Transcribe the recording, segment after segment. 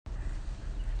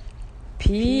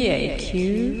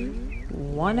PAQ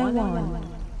 101.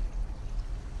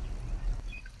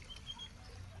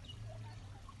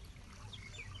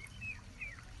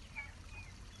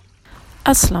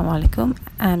 Assalamu alaikum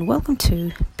and welcome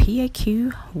to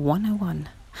PAQ 101.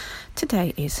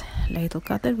 Today is Laylatul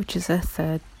Qadr, which is the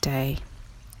third day.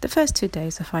 The first 2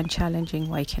 days I find challenging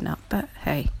waking up, but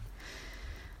hey,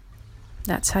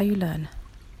 that's how you learn.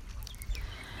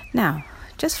 Now,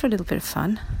 just for a little bit of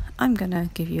fun, I'm going to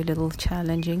give you a little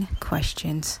challenging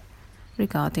questions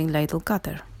regarding Laylatul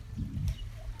Qadr.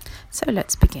 So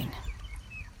let's begin.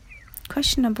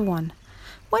 Question number 1.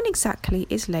 When exactly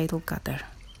is Laylatul Qadr?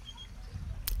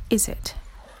 Is it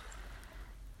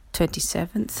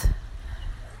 27th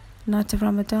night of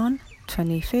Ramadan,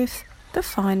 25th, the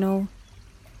final,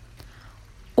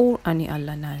 or only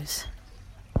Allah knows?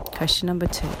 Question number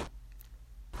 2.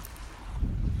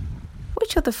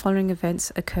 Which of the following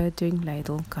events occurred during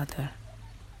Laylatul Qadr?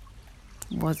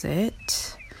 Was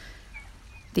it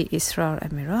the Isra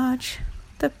and Miraj,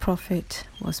 the Prophet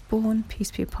was born,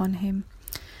 peace be upon him,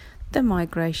 the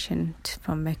migration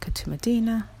from Mecca to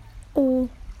Medina, or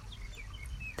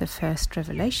the first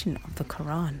revelation of the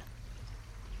Quran?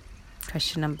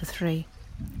 Question number 3.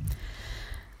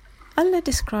 Allah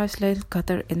describes Laylatul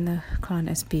Qadr in the Quran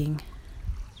as being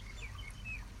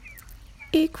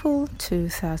equal to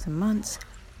 1,000 months,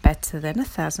 better than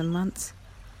 1,000 months,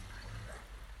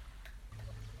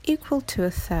 equal to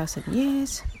 1,000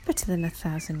 years, better than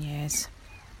 1,000 years.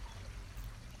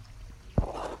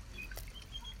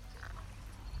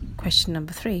 Question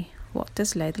number 3. What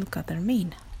does Laylatul Qadr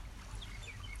mean?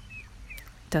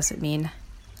 Does it mean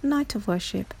night of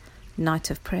worship,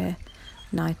 night of prayer,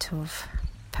 night of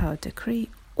power decree,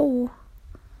 or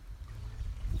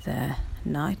the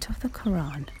night of the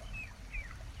Quran?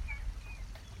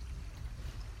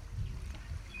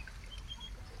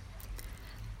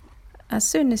 As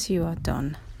soon as you are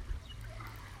done,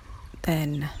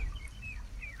 then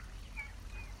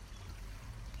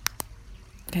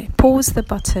pause the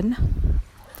button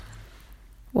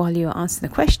while you are answering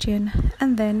the question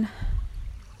and then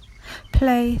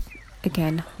play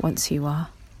again once you are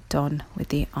done with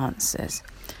the answers.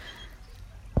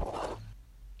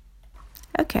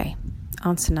 Okay,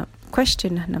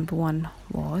 question number 1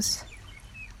 was,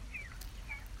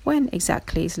 when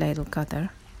exactly is Laylatul Qadr?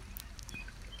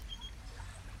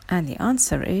 And the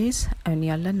answer is,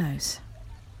 only Allah knows.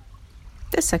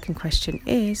 The second question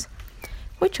is,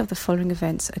 which of the following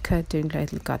events occurred during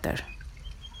Laylatul Qadr?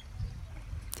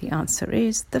 The answer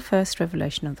is the first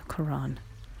revelation of the Quran.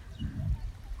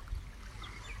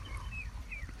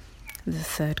 The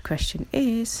third question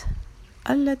is,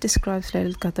 Allah describes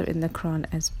Laylatul Qadr in the Quran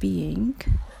as being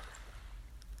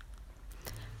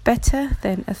better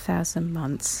than 1,000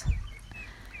 months.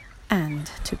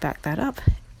 And to back that up,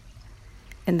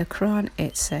 in the Quran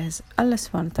it says, Allah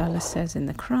subhanahu wa ta'ala says in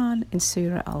the Quran, in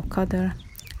Surah Al-Qadr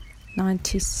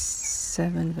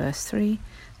 97 verse 3,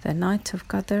 the night of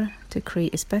Qadr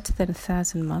decree is better than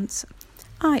 1,000 months,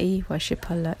 i.e. worship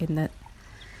Allah in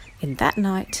that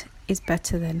night is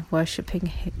better than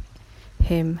worshipping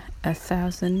him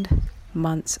 1,000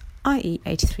 months, i.e.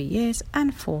 83 years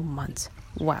and 4 months.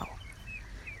 Wow,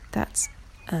 that's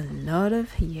a lot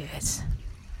of years.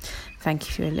 Thank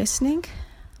you for listening.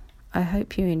 I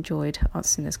hope you enjoyed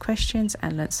answering those questions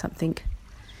and learnt something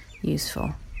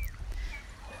useful.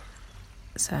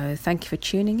 So thank you for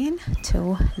tuning in.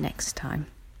 Till next time.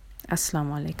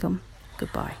 Assalamu alaikum.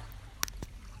 Goodbye.